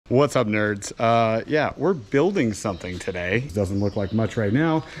What's up, nerds? Yeah, we're building something today. Doesn't look like much right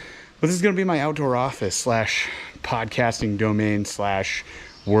now, but this is gonna be my outdoor office slash podcasting domain slash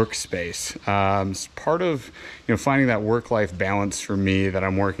workspace. It's part of finding that work-life balance for me that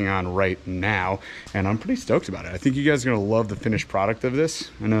I'm working on right now, and I'm pretty stoked about it. I think you guys are gonna love the finished product of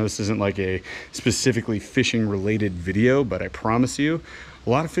this. I know this isn't like a specifically fishing related video, but I promise you a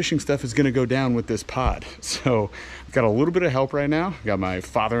lot of fishing stuff is gonna go down with this pod. So I've got a little bit of help right now. I've got my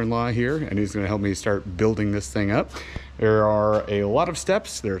father-in-law here, and he's gonna help me start building this thing up. There are a lot of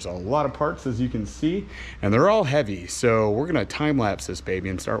steps, there's a lot of parts, as you can see, and they're all heavy. So we're gonna time-lapse this baby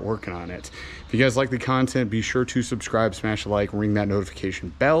and start working on it. If you guys like the content, be sure to subscribe, smash a like, ring that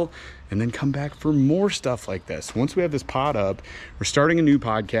notification bell, and then come back for more stuff like this. Once we have this pod up, we're starting a new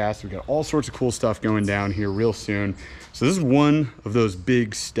podcast. We've got all sorts of cool stuff going down here real soon. So this is one of those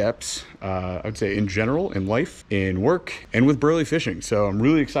big steps, I would say in general, in life, in work, and with Burley Fishing. So I'm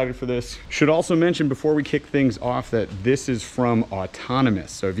really excited for this. Should also mention before we kick things off that this is from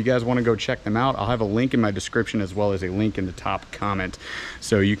Autonomous. So if you guys wanna go check them out, I'll have a link in my description as well as a link in the top comment.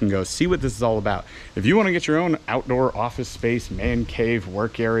 So you can go see what this is all about. If you wanna get your own outdoor office space, man cave,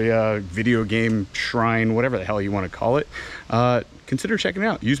 work area, video game shrine, whatever the hell you wanna call it, consider checking it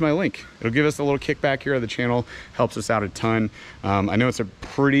out. Use my link. It'll give us a little kickback here on the channel, helps us out a ton. I know it's a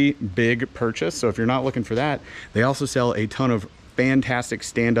pretty big purchase, so if you're not looking for that, they also sell a ton of fantastic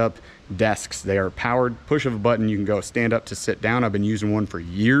stand-up desks. They are powered, push of a button, you can go stand up to sit down. I've been using one for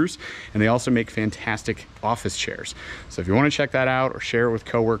years, and they also make fantastic office chairs. So if you want to check that out or share it with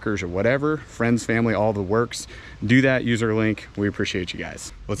coworkers or whatever, friends, family, all the works, do that, use our link. We appreciate you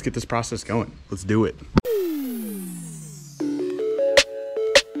guys. Let's get this process going. Let's do it.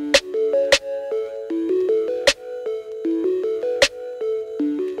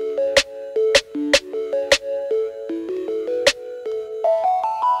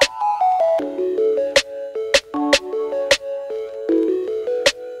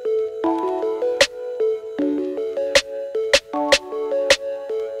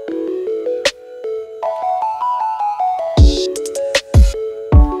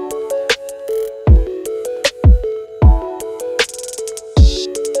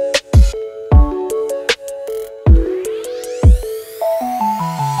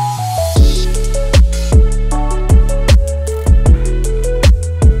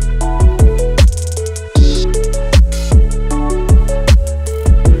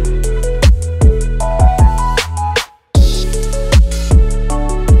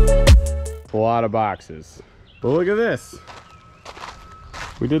 A lot of boxes, but look at this.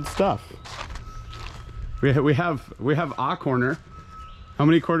 We did stuff. We have a corner. How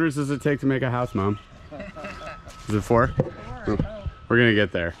many quarters does it take to make a house, Mom? Is it 4? We're gonna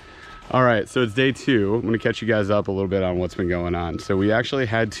get there. All right, so it's day 2. I'm gonna catch you guys up a little bit on what's been going on. So we actually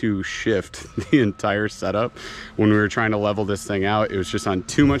had to shift the entire setup when we were trying to level this thing out. It was just on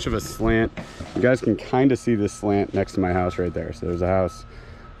too much of a slant. You guys can kind of see this slant next to my house right there. So there's a house.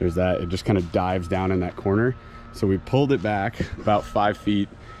 There's that, it just kind of dives down in that corner. So we pulled it back about 5 feet.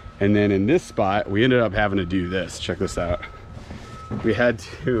 And then in this spot, we ended up having to do this. Check this out. We had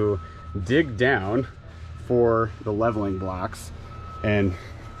to dig down for the leveling blocks. And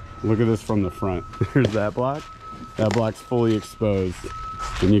look at this from the front. There's that block. That block's fully exposed.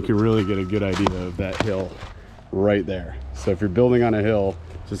 And you can really get a good idea of that hill right there. So if you're building on a hill,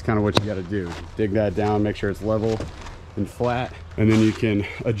 just kind of what you gotta do. Dig that down, make sure it's level and flat, and then you can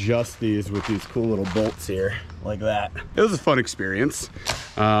adjust these with these cool little bolts here like that. It was a fun experience.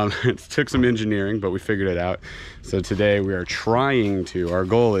 It took some engineering, but we figured it out. So today we are trying to, our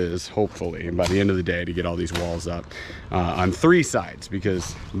goal is hopefully by the end of the day to get all these walls up on 3 sides,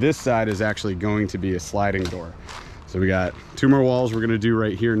 because this side is actually going to be a sliding door. So we got 2 more walls we're gonna do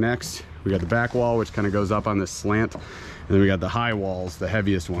right here next. We got the back wall, which kind of goes up on this slant. And then we got the high walls, the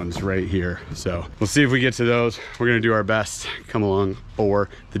heaviest ones right here. So we'll see if we get to those. We're gonna do our best. Come along for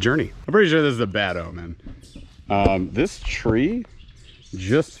the journey. I'm pretty sure this is a bad omen. This tree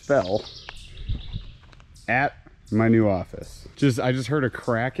just fell at my new office. I just heard a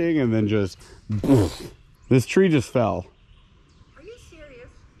cracking and then just, this tree just fell. Are you serious?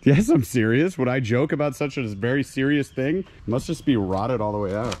 Yes, I'm serious. Would I joke about such a very serious thing? It must just be rotted all the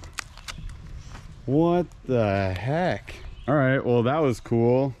way out. What the heck? All right, well, that was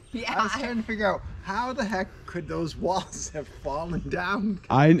cool. Yeah. I was trying to figure out how the heck could those walls have fallen down?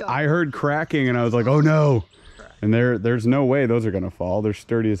 I heard cracking and I was like, oh no. And there's no way those are gonna fall. They're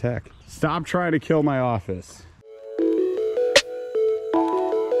sturdy as heck. Stop trying to kill my office.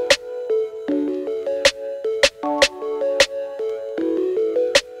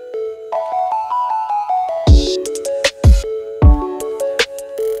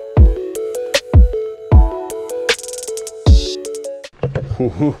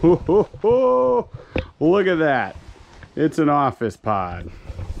 Look at that. It's an office pod.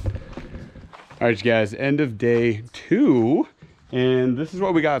 All right, you guys, end of day 2. And this is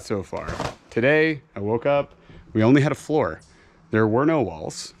what we got so far. Today, I woke up, we only had a floor. There were no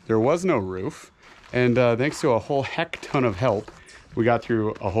walls, there was no roof. And thanks to a whole heck ton of help, we got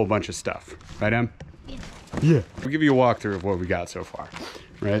through a whole bunch of stuff. Right, Em? Yeah. I'll give you a walkthrough of what we got so far.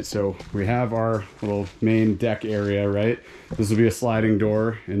 Right, so we have our little main deck area, right? This will be a sliding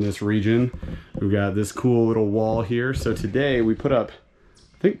door in this region. We've got this cool little wall here. So today we put up,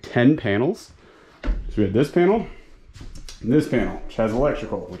 I think, 10 panels. So we had this panel and this panel, which has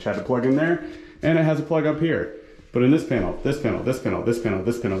electrical, which had to plug in there, and it has a plug up here. But in this panel, this panel, this panel, this panel,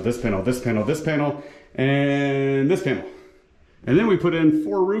 this panel, this panel, this panel, this panel, and this panel. And then we put in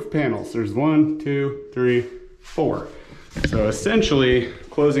 4 roof panels. There's 1, 2, 3, 4. So essentially,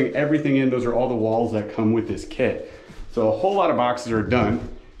 closing everything in, those are all the walls that come with this kit. So a whole lot of boxes are done.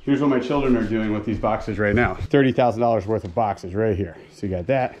 Here's what my children are doing with these boxes right now. $30,000 worth of boxes right here. So you got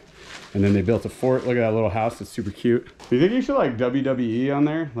that. And then they built a fort. Look at that little house, it's super cute. Do you think you should like WWE on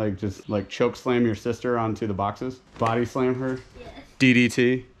there? Like just like choke slam your sister onto the boxes? Body slam her? Yes.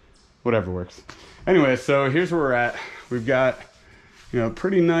 DDT? Whatever works. Anyway, so here's where we're at. We've got, you know,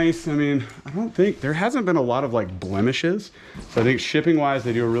 pretty nice. I mean, I don't think, there hasn't been a lot of like blemishes. So I think shipping wise,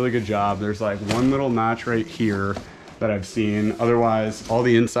 they do a really good job. There's like one little notch right here that I've seen. Otherwise, all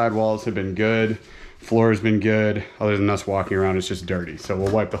the inside walls have been good. Floor has been good. Other than us walking around, it's just dirty. So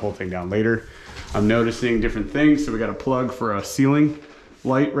we'll wipe the whole thing down later. I'm noticing different things. So we got a plug for a ceiling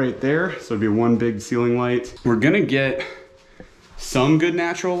light right there. So it'd be one big ceiling light. We're gonna get some good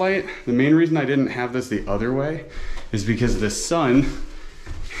natural light. The main reason I didn't have this the other way is because the sun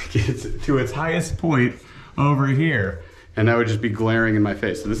gets to its highest point over here, and that would just be glaring in my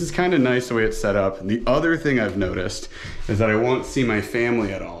face. So this is kind of nice the way it's set up. The other thing I've noticed is that I won't see my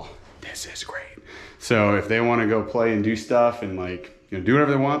family at all. This is great. So if they want to go play and do stuff and like, you know, do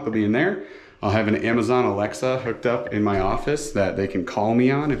whatever they want, they'll be in there. I'll have an Amazon Alexa hooked up in my office that they can call me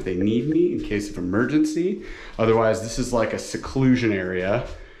on if they need me in case of emergency. Otherwise, this is like a seclusion area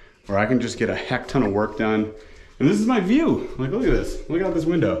where I can just get a heck ton of work done. And this is my view. Like, look at this. Look out this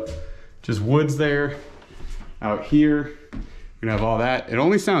window. Just woods there. Out here, we're gonna have all that. It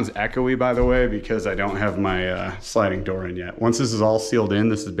only sounds echoey, by the way, because I don't have my sliding door in yet. Once this is all sealed in,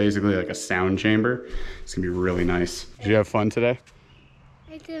 this is basically like a sound chamber. It's gonna be really nice. Did you have fun today?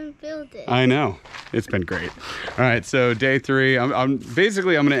 I didn't build it. I know. It's been great. All right, so day 3. I'm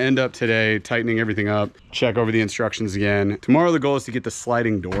gonna end up today tightening everything up, check over the instructions again. Tomorrow the goal is to get the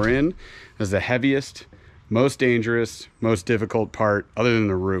sliding door in as the heaviest, most dangerous, most difficult part, other than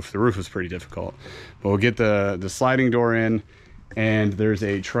the roof. The roof was pretty difficult. But we'll get the sliding door in, and there's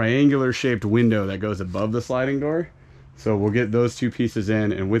a triangular shaped window that goes above the sliding door. So we'll get those 2 pieces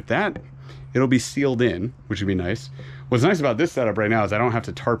in, and with that, it'll be sealed in, which would be nice. What's nice about this setup right now is I don't have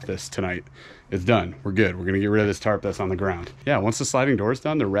to tarp this tonight. It's done. We're good. We're gonna get rid of this tarp that's on the ground. Yeah, once the sliding door is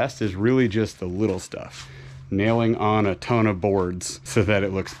done, the rest is really just the little stuff. Nailing on a ton of boards so that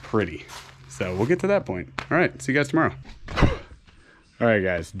it looks pretty. So we'll get to that point. All right, see you guys tomorrow. All right,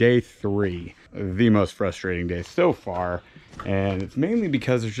 guys, day 3, the most frustrating day so far. And it's mainly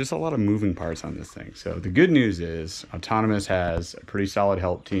because there's just a lot of moving parts on this thing. So the good news is Autonomous has a pretty solid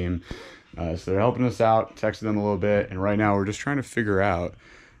help team. So they're helping us out, texted them a little bit. And right now we're just trying to figure out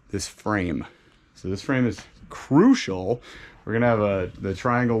this frame. So this frame is crucial. We're gonna have the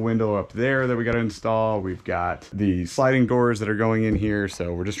triangle window up there that we gotta install. We've got the sliding doors that are going in here.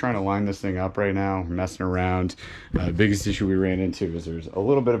 So we're just trying to line this thing up right now. We're messing around. The biggest issue we ran into is there's a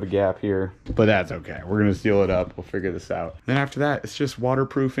little bit of a gap here, but that's okay. We're gonna seal it up. We'll figure this out. Then after that, it's just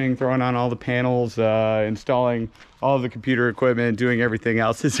waterproofing, throwing on all the panels, installing all of the computer equipment, doing everything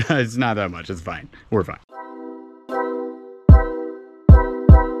else. It's not that much, it's fine. We're fine.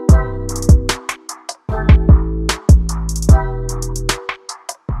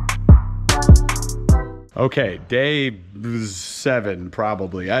 Okay, day 7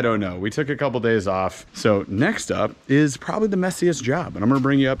 probably, I don't know. We took a couple days off. So next up is probably the messiest job, and I'm gonna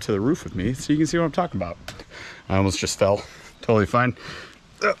bring you up to the roof with me so you can see what I'm talking about. I almost just fell, totally fine.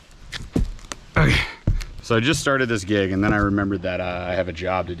 Okay, so I just started this gig, and then I remembered that I have a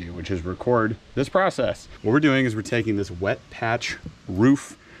job to do, which is record this process. What we're doing is we're taking this wet patch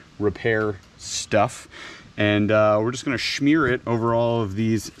roof repair stuff, and we're just gonna smear it over all of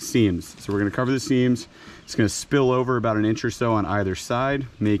these seams. So we're gonna cover the seams. It's gonna spill over about an inch or so on either side,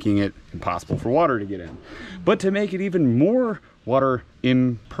 making it impossible for water to get in. But to make it even more water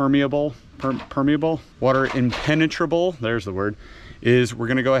impermeable, water impenetrable, there's the word, is we're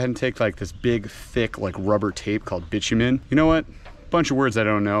gonna go ahead and take like this big, thick, like rubber tape called bitumen. You know what? bunch of words I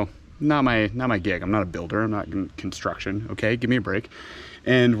don't know. Not my gig. I'm not a builder. I'm not in construction. Okay, give me a break.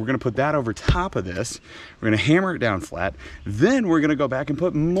 And we're gonna put that over top of this. We're gonna hammer it down flat. Then we're gonna go back and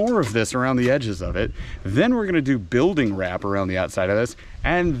put more of this around the edges of it. Then we're gonna do building wrap around the outside of this.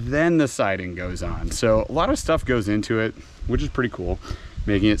 And then the siding goes on. So a lot of stuff goes into it, which is pretty cool,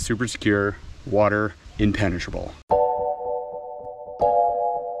 making it super secure, water impenetrable.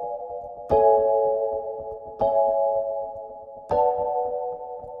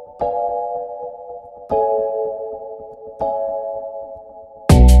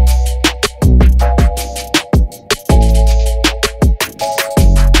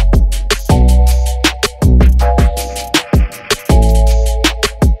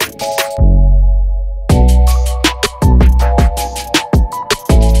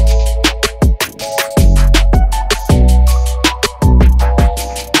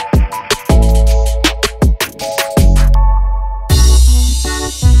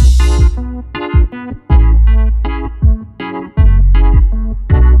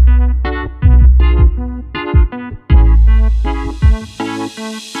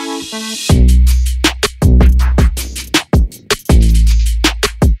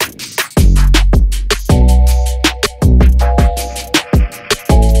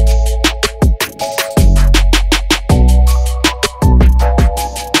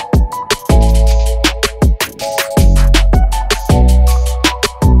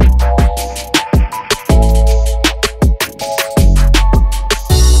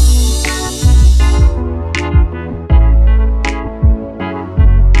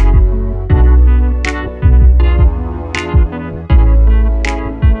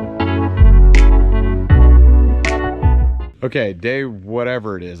 Okay, day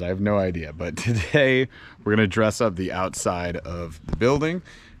whatever it is, I have no idea, but today we're gonna dress up the outside of the building.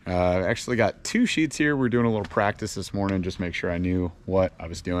 I actually got 2 sheets here. We're doing a little practice this morning, just make sure I knew what I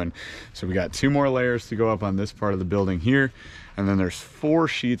was doing. So we got 2 more layers to go up on this part of the building here, and then there's 4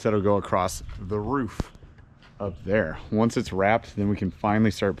 sheets that'll go across the roof up there. Once it's wrapped, then we can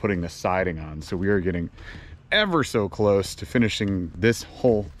finally start putting the siding on. So we are getting ever so close to finishing this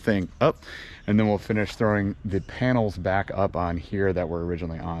whole thing up, and then we'll finish throwing the panels back up on here that were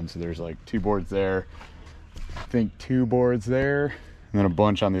originally on. So there's like 2 boards there, I think 2 boards there, and then a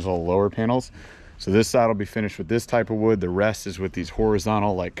bunch on these little lower panels. So this side will be finished with this type of wood. The rest is with these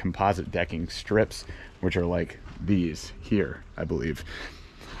horizontal like composite decking strips, which are like these here, I believe.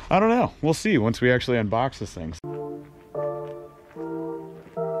 I don't know, we'll see once we actually unbox this thing.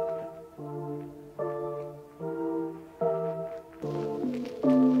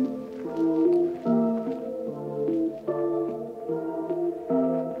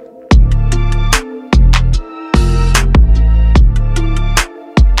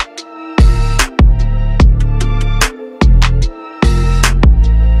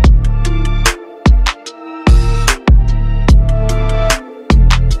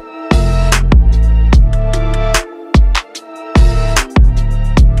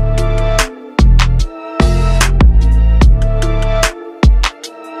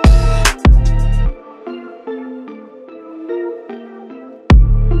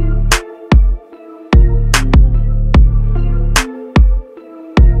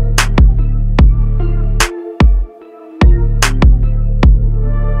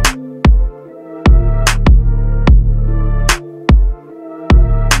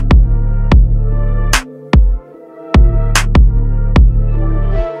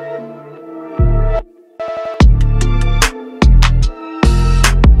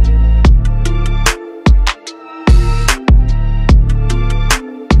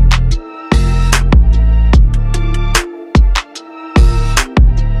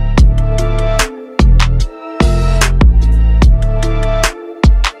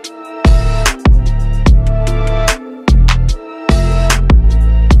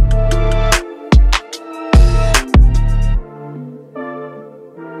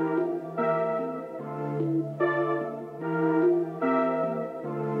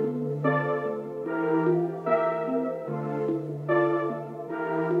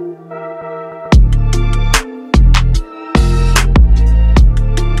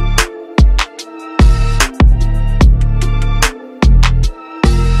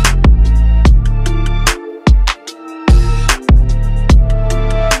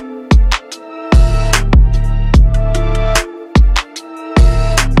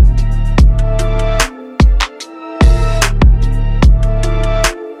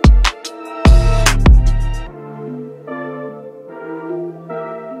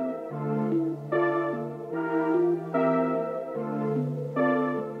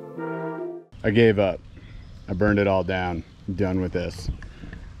 I gave up. I burned it all down. done with this.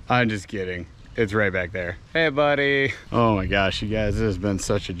 I'm just kidding. It's right back there. Hey, buddy. Oh my gosh, you guys, this has been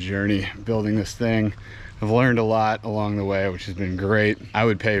such a journey building this thing. I've learned a lot along the way, which has been great. I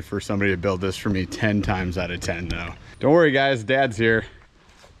would pay for somebody to build this for me 10 times out of 10 though. Don't worry guys, Dad's here.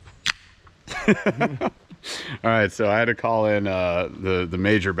 All right, so I had to call in the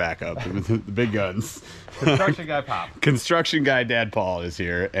major backup, the big guns. Construction guy Pop. Construction guy Dad Paul is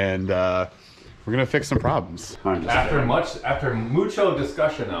here, and we're gonna fix some problems. After mucho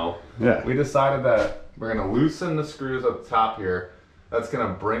discussion though, yeah, we decided that we're gonna loosen the screws at the top here. That's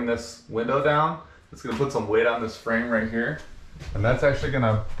gonna bring this window down. It's gonna put some weight on this frame right here. And that's actually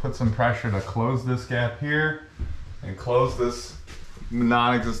gonna put some pressure to close this gap here and close this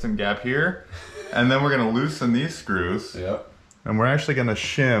non-existent gap here. And then we're gonna loosen these screws. Yep. And we're actually gonna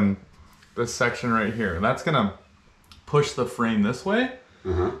shim this section right here. And that's gonna push the frame this way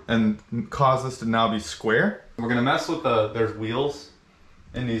and cause this to now be square. We're gonna mess with there's wheels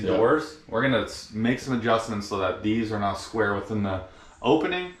in these doors. We're gonna make some adjustments so that these are now square within the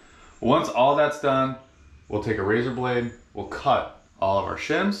opening. Once all that's done, we'll take a razor blade, we'll cut all of our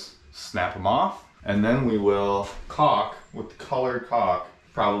shims, snap them off, and then we will caulk with colored caulk,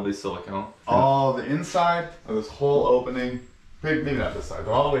 probably silicone, all the inside of this whole opening, maybe not this side,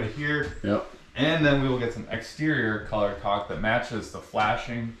 but all the way to here. Yep. And then we will get some exterior colored caulk that matches the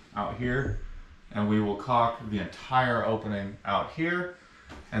flashing out here, and we will caulk the entire opening out here,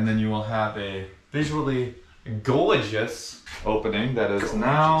 and then you will have a visually gorgeous opening that is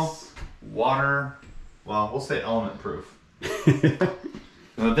now water, well, we'll say element proof.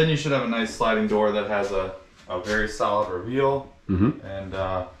 And then you should have a nice sliding door that has a very solid reveal and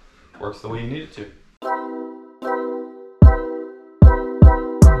works the way you need it to.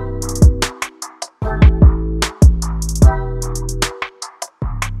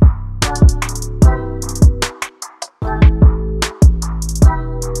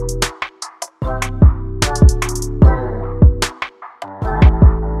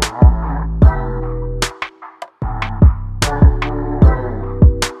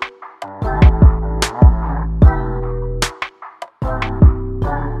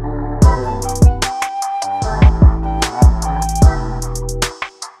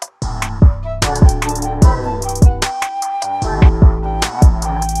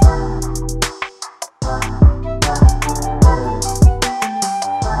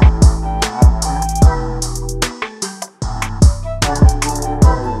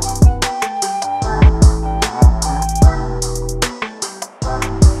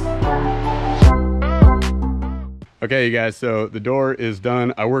 Okay, you guys, so the door is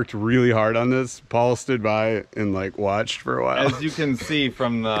done. I worked really hard on this. Paul stood by and like watched for a while. As you can see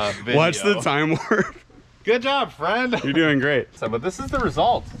from the video. Watch the time warp. Good job, friend. You're doing great. So, but this is the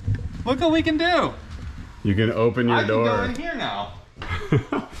result. Look what we can do. You can open your door. I can go in here now.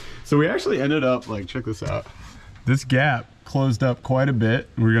 So we actually ended up, like, check this out. This gap closed up quite a bit.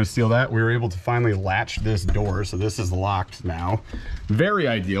 We're gonna seal that. We were able to finally latch this door, so this is locked now. Very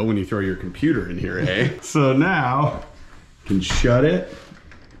ideal when you throw your computer in here, eh? So now, you can shut it,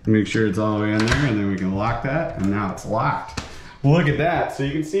 make sure it's all the way in there, and then we can lock that, and now it's locked. Well, look at that. So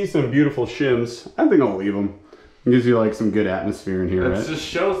you can see some beautiful shims. I think I'll leave them. It gives you like some good atmosphere in here, right? It just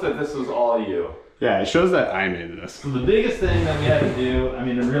shows that this was all you. Yeah, it shows that I made this. So the biggest thing that we had to do, I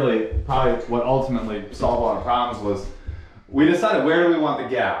mean, and really probably what ultimately solved a lot of problems was we decided where do we want the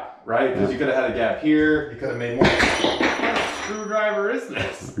gap, right? Because you could have had a gap here, you could have made more. What kind of screwdriver is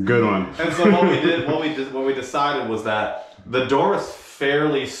this? Good one. And so what we decided was that the door was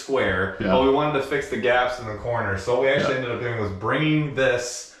fairly square, but we wanted to fix the gaps in the corners. So what we actually ended up doing was bringing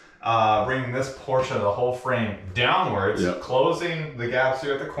this portion of the whole frame downwards, closing the gaps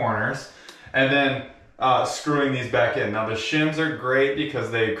here at the corners, and then screwing these back in. Now the shims are great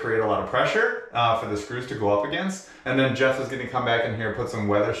because they create a lot of pressure for the screws to go up against. And then Jeff is going to come back in here and put some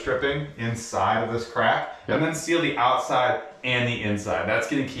weather stripping inside of this crack, and then seal the outside and the inside. That's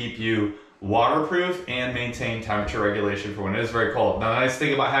going to keep you waterproof and maintain temperature regulation for when it is very cold. Now the nice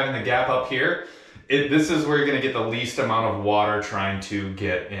thing about having the gap up here, this is where you're going to get the least amount of water trying to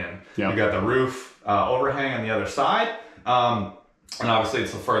get in. You got the roof overhang on the other side. And obviously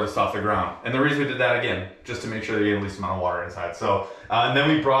it's the furthest off the ground. And the reason we did that, again, just to make sure that you get the least amount of water inside. So, and then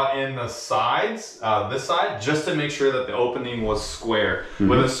we brought in the sides, this side, just to make sure that the opening was square.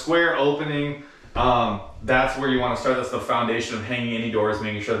 With a square opening, that's where you want to start. That's the foundation of hanging any doors,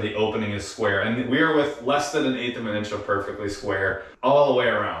 making sure that the opening is square. And we are with less than 1/8 of an inch of perfectly square all the way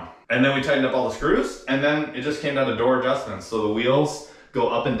around. And then we tightened up all the screws, and then it just came down to door adjustments. So the wheels go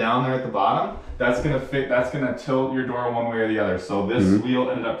up and down there at the bottom. That's gonna tilt your door one way or the other. So this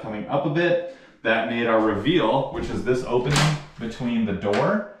wheel ended up coming up a bit. that made our reveal, which is this opening between the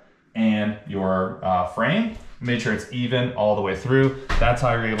door and your frame. Made sure it's even all the way through. That's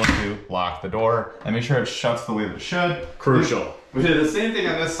how you're able to lock the door and make sure it shuts the way that it should. Crucial. We did the same thing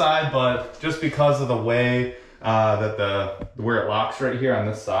on this side, but just because of the way where it locks right here on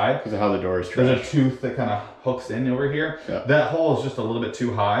this side, because of how the door is there's a tooth that kind of hooks in over here. Yeah. That hole is just a little bit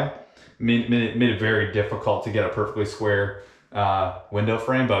too high. Made it very difficult to get a perfectly square window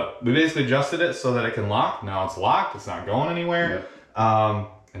frame, but we basically adjusted it so that it can lock. Now it's locked, it's not going anywhere. Yeah.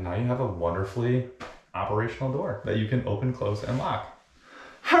 And now you have a wonderfully operational door that you can open, close, and lock.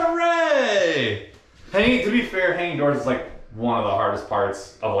 Hooray! To be fair, hanging doors is like one of the hardest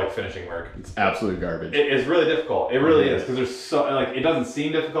parts of like finishing work. It's absolute garbage. It's really difficult. It really is, because there's so, like, it doesn't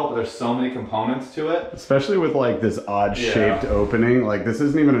seem difficult, but there's so many components to it. Especially with like this odd shaped opening. Like this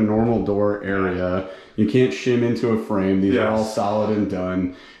isn't even a normal door area. You can't shim into a frame. These are all solid and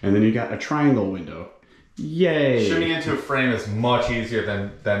done. And then you got a triangle window. Yay! Shimming into a frame is much easier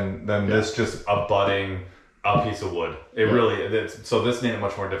than this just abutting a piece of wood. It really is. So this made it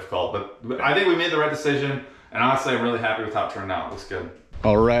much more difficult. But I think we made the right decision. And honestly, I'm really happy with how it turned out. It looks good.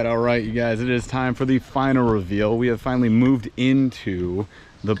 All right, you guys. It is time for the final reveal. We have finally moved into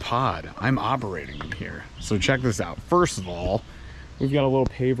the pod. I'm operating in here. So check this out. First of all, we've got a little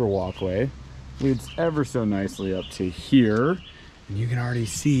paver walkway. Leads ever so nicely up to here. And you can already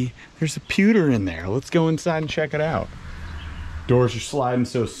see there's a pewter in there. Let's go inside and check it out. Doors are sliding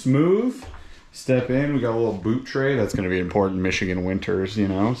so smooth. Step in, we got a little boot tray. That's gonna be important in Michigan winters, you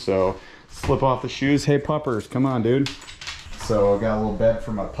know, so slip off the shoes. Hey puppers, come on, dude. So I got a little bed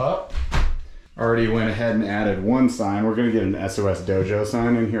for my pup. Already went ahead and added one sign. We're gonna get an SOS Dojo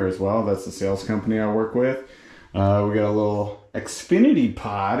sign in here as well. That's the sales company I work with. We got a little Xfinity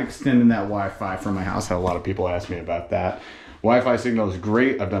pod extending that Wi-Fi from my house. Had a lot of people ask me about that. Wi-Fi signal is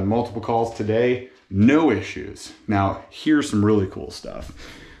great. I've done multiple calls today. No issues. Now, here's some really cool stuff.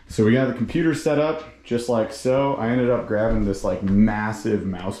 So we got the computer set up just like so. I ended up grabbing this like massive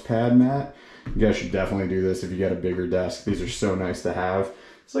mouse pad mat. You guys should definitely do this if you got a bigger desk. These are so nice to have.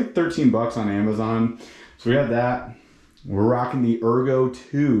 It's like 13 bucks on Amazon. So we got that. We're rocking the Ergo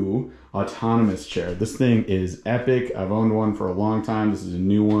 2 autonomous chair. This thing is epic. I've owned one for a long time. This is a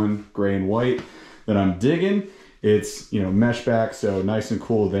new one, gray and white, that I'm digging. It's, you know, mesh back, so nice and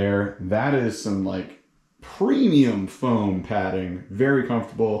cool there. That is some like premium foam padding, very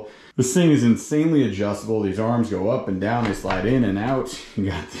comfortable. This thing is insanely adjustable. These arms go up and down, they slide in and out. You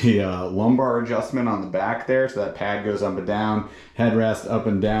got the lumbar adjustment on the back there, so that pad goes up and down, headrest up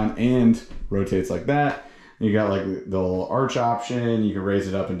and down, and rotates like that. You got like the little arch option, you can raise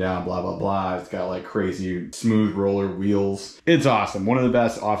it up and down, blah, blah, blah. It's got like crazy smooth roller wheels. It's awesome. One of the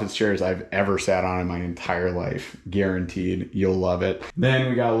best office chairs I've ever sat on in my entire life. Guaranteed, you'll love it. Then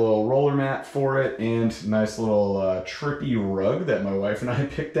we got a little roller mat for it and nice little trippy rug that my wife and I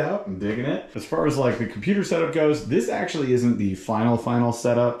picked out. I'm digging it. As far as like the computer setup goes, this actually isn't the final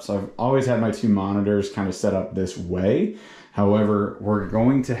setup. So I've always had my two monitors kind of set up this way. However, we're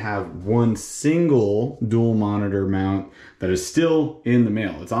going to have one single dual monitor mount that is still in the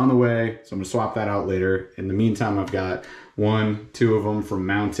mail. It's on the way, so I'm gonna swap that out later. In the meantime, I've got two of them from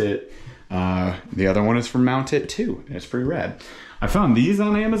Mount It. The other one is from Mount It too, and it's pretty rad. I found these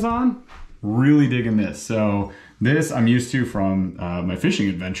on Amazon, really digging this. So this I'm used to from my fishing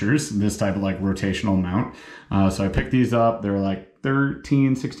adventures, this type of like rotational mount. So I picked these up, they're like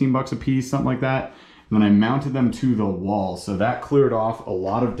 13, 16 bucks a piece, something like that. And then I mounted them to the wall. So that cleared off a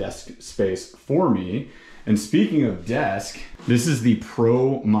lot of desk space for me. And speaking of desk, this is the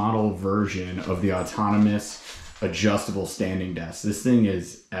pro model version of the autonomous adjustable standing desk. This thing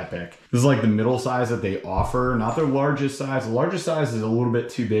is epic. This is like the middle size that they offer, not their largest size. The largest size is a little bit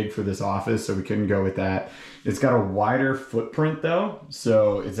too big for this office, so we couldn't go with that. It's got a wider footprint though,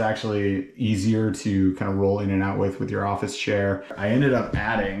 so it's actually easier to kind of roll in and out with your office chair. I ended up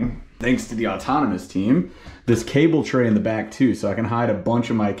adding, thanks to the autonomous team, this cable tray in the back too, so I can hide a bunch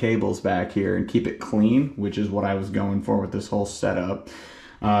of my cables back here and keep it clean, which is what I was going for with this whole setup.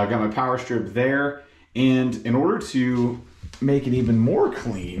 I got my power strip there, and in order to make it even more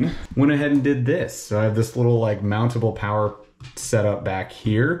clean, went ahead and did this. So I have this little like mountable power setup back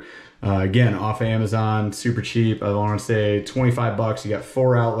here. Again, off Amazon, super cheap. I want to say 25 bucks. You got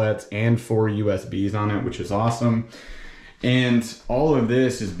 4 outlets and 4 USBs on it, which is awesome. And all of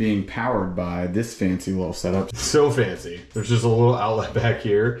this is being powered by this fancy little setup. So fancy. There's just a little outlet back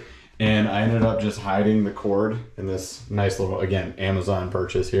here. And I ended up just hiding the cord in this nice little, again, Amazon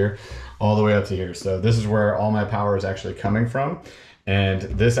purchase here, all the way up to here. So this is where all my power is actually coming from. And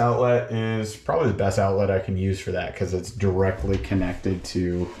this outlet is probably the best outlet I can use for that because it's directly connected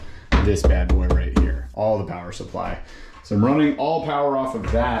to this bad boy right here, all the power supply. So I'm running all power off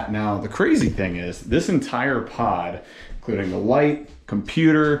of that. Now, the crazy thing is this entire pod, including the light,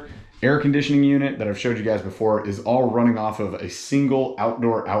 computer, air conditioning unit that I've showed you guys before, is all running off of a single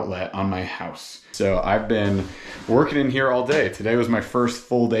outdoor outlet on my house. So I've been working in here all day. Today was my first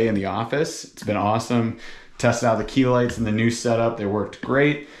full day in the office. It's been awesome. Tested out the key lights in the new setup. They worked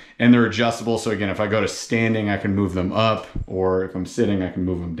great. And they're adjustable, so again, if I go to standing, I can move them up, or if I'm sitting, I can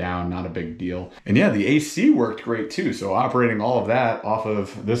move them down, not a big deal. And yeah, the AC worked great too, so operating all of that off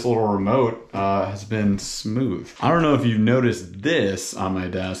of this little remote has been smooth. I don't know if you've noticed this on my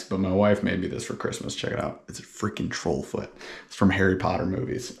desk, but my wife made me this for Christmas. Check it out. It's a freaking troll foot. It's from Harry Potter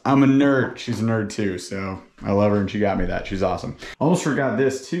movies. I'm a nerd. She's a nerd too, so I love her and she got me that. She's awesome. Almost forgot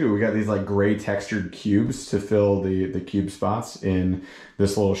this too. We got these like gray textured cubes to fill the cube spots in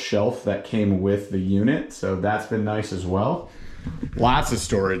this little shelf that came with the unit. So that's been nice as well. Lots of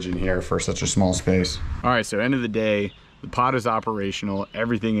storage in here for such a small space. All right, so end of the day, the pod is operational,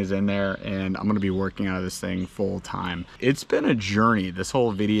 everything is in there, and I'm gonna be working out of this thing full time. It's been a journey. This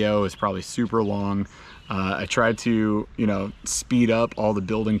whole video is probably super long. I tried to, speed up all the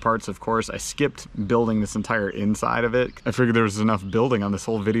building parts, of course. I skipped building this entire inside of it. I figured there was enough building on this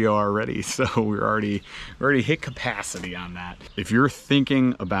whole video already, so we already hit capacity on that. If you're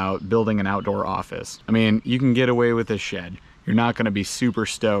thinking about building an outdoor office, I mean, you can get away with a shed. You're not gonna be super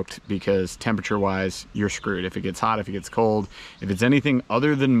stoked because temperature-wise, you're screwed. If it gets hot, if it gets cold, if it's anything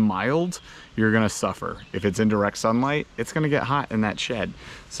other than mild, you're gonna suffer. If it's in direct sunlight, it's gonna get hot in that shed.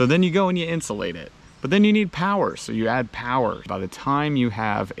 So then you go and you insulate it. But then you need power, so you add power. By the time you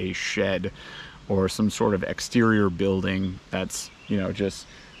have a shed or some sort of exterior building that's, just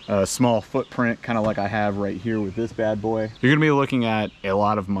a small footprint, kind of like I have right here with this bad boy, you're gonna be looking at a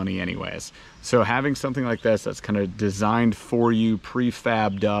lot of money anyways. So having something like this that's kind of designed for you,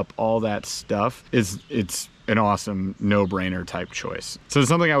 pre-fabbed up, all that stuff, it's an awesome no-brainer type choice. So it's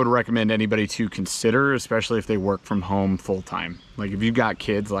something I would recommend anybody to consider, especially if they work from home full-time. Like if you've got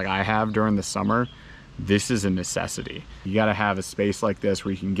kids like I have during the summer, this is a necessity. You gotta have a space like this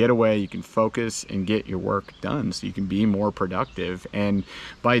where you can get away, you can focus and get your work done so you can be more productive. And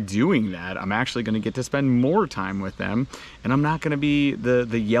by doing that, I'm actually gonna get to spend more time with them, and I'm not gonna be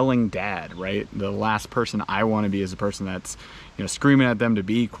the yelling dad, right? The last person I wanna be is a person that's screaming at them to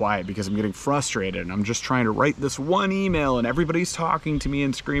be quiet because I'm getting frustrated and I'm just trying to write this one email and everybody's talking to me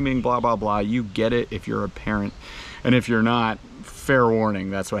and screaming, blah, blah, blah. You get it if you're a parent. And if you're not, fair warning,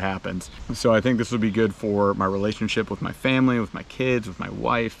 that's what happens. So I think this would be good for my relationship with my family, with my kids, with my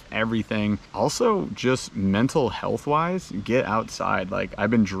wife, everything. Also, just mental health wise, get outside. Like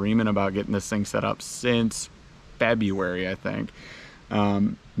I've been dreaming about getting this thing set up since February, I think.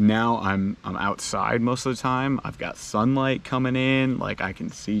 Now I'm outside most of the time. I've got sunlight coming in, like I can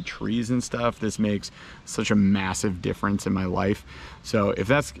see trees and stuff. This makes such a massive difference in my life. So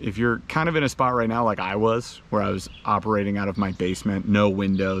if you're kind of in a spot right now like I was, where I was operating out of my basement, no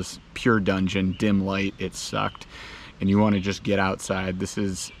windows, pure dungeon, dim light, it sucked, and you want to just get outside, this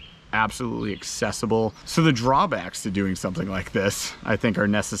is absolutely accessible. So the drawbacks to doing something like this, I think, are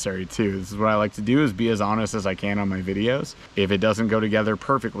necessary too. This is what I like to do, is be as honest as I can on my videos. If it doesn't go together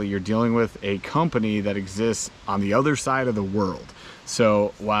perfectly, you're dealing with a company that exists on the other side of the world.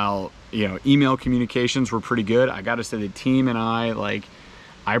 So while, email communications were pretty good, I gotta say the team and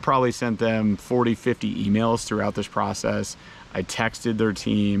I probably sent them 40, 50 emails throughout this process. I texted their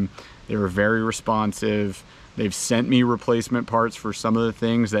team. They were very responsive. They've sent me replacement parts for some of the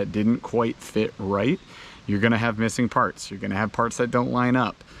things that didn't quite fit right. You're gonna have missing parts. You're gonna have parts that don't line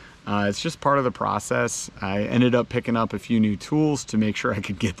up. It's just part of the process. I ended up picking up a few new tools to make sure I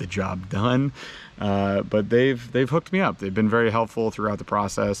could get the job done. But they've hooked me up. They've been very helpful throughout the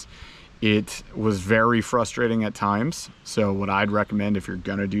process. It was very frustrating at times. So what I'd recommend if you're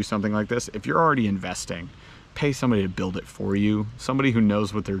gonna do something like this, if you're already investing, pay somebody to build it for you. Somebody who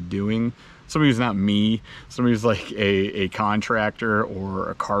knows what they're doing. Somebody who's not me, somebody who's like a contractor or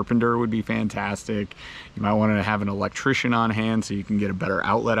a carpenter would be fantastic. You might want to have an electrician on hand so you can get a better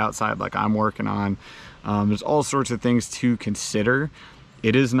outlet outside like I'm working on. There's all sorts of things to consider.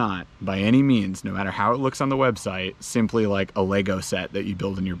 It is not, by any means, no matter how it looks on the website, simply like a Lego set that you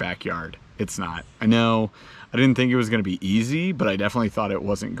build in your backyard. It's not. I know I didn't think it was going to be easy, but I definitely thought it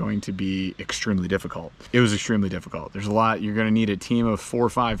wasn't going to be extremely difficult. It was extremely difficult. There's a lot. You're going to need a team of 4 or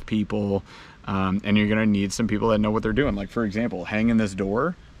 5 people, and you're going to need some people that know what they're doing. Like, for example, hanging this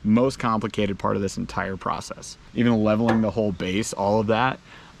door, most complicated part of this entire process. Even leveling the whole base, all of that,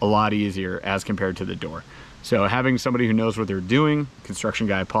 a lot easier as compared to the door. So having somebody who knows what they're doing, construction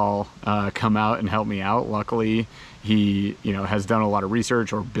guy Paul, come out and help me out. Luckily, He, you know, has done a lot of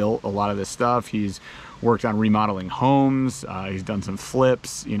research or built a lot of this stuff. He's worked on remodeling homes. He's done some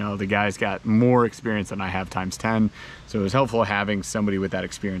flips. You know, the guy's got more experience than I have times 10. So it was helpful having somebody with that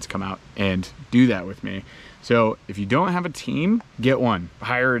experience come out and do that with me. So if you don't have a team, get one.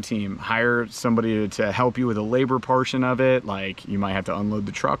 Hire a team. Hire somebody to help you with the labor portion of it. Like, you might have to unload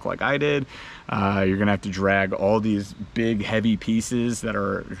the truck like I did. You're gonna have to drag all these big heavy pieces that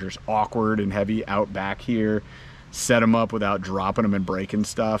are just awkward and heavy out back here, set them up without dropping them and breaking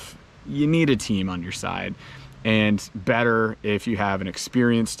stuff. You need a team on your side. And better if you have an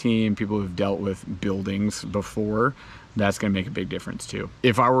experienced team, people who've dealt with buildings before. That's going to make a big difference too.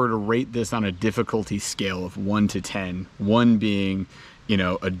 If I were to rate this on a difficulty scale of 1 to 10, 1 being, you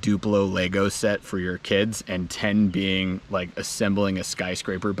know, a Duplo Lego set for your kids, and 10 being like assembling a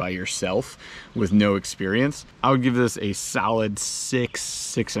skyscraper by yourself with no experience, I would give this a solid 6,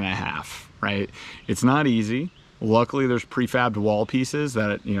 6.5, right? It's not easy. Luckily, there's prefabbed wall pieces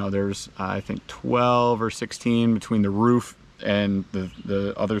that, you know, there's, I think 12 or 16 between the roof and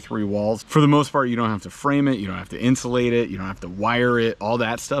the other 3 walls. For the most part, you don't have to frame it, you don't have to insulate it, you don't have to wire it. All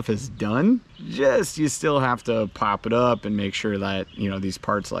that stuff is done. Just, you still have to pop it up and make sure that, you know, these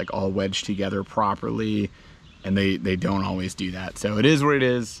parts like all wedged together properly, and they don't always do that. So it is what it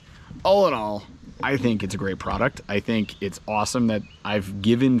is. All in all, I think it's a great product. I think it's awesome that I've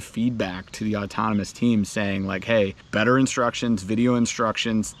given feedback to the autonomous team saying like, hey, better instructions, video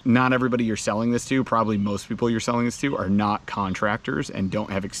instructions. Not everybody you're selling this to, probably most people you're selling this to, are not contractors and don't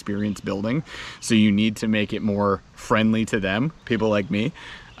have experience building. So you need to make it more friendly to them, people like me.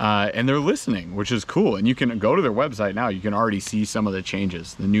 And they're listening, which is cool. And you can go to their website now. You can already see some of the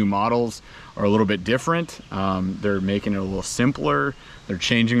changes. The new models are a little bit different. They're making it a little simpler. They're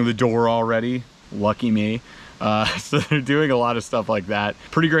changing the door already. Lucky me. So they're doing a lot of stuff like that.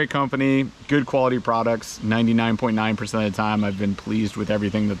 Pretty great company, good quality products. 99.9% of the time I've been pleased with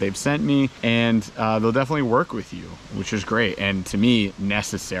everything that they've sent me, and they'll definitely work with you, which is great, and to me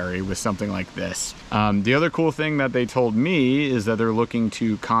necessary with something like this. The other cool thing that they told me is that they're looking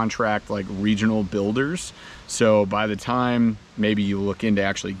to contract like regional builders. So by the time maybe you look into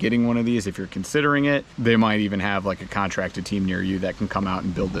actually getting one of these, if you're considering it, they might even have like a contracted team near you that can come out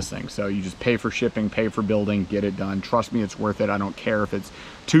and build this thing. So you just pay for shipping, pay for building, get it done. Trust me, it's worth it. I don't care if it's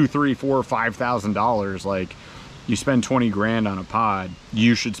 $2,000, $3,000, $4,000, $5,000. Like, you spend 20 grand on a pod,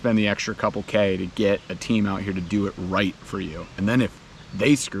 you should spend the extra couple K to get a team out here to do it right for you. And then if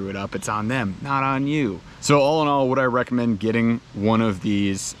they screw it up, it's on them, not on you. So all in all, would I recommend getting one of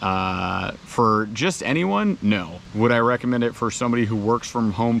these for just anyone? No. Would I recommend it for somebody who works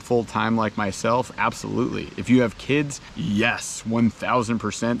from home full time like myself? Absolutely. If you have kids, yes,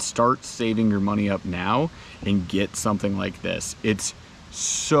 1000%. Start saving your money up now and get something like this. It's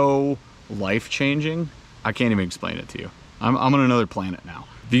so life-changing. I can't even explain it to you. I'm on another planet now.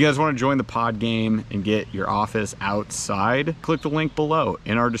 If you guys want to join the pod game and get your office outside, click the link below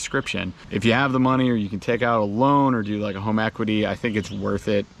in our description. If you have the money, or you can take out a loan or do like a home equity, I think it's worth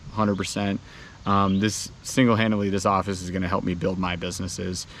it 100%. This single-handedly, this office is going to help me build my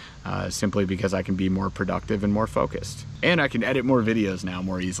businesses simply because I can be more productive and more focused. And I can edit more videos now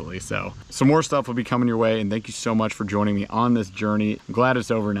more easily. So some more stuff will be coming your way, and thank you so much for joining me on this journey. I'm glad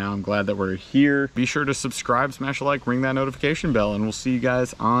it's over now. I'm glad that we're here. Be sure to subscribe, smash a like, ring that notification bell, and we'll see you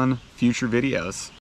guys on future videos.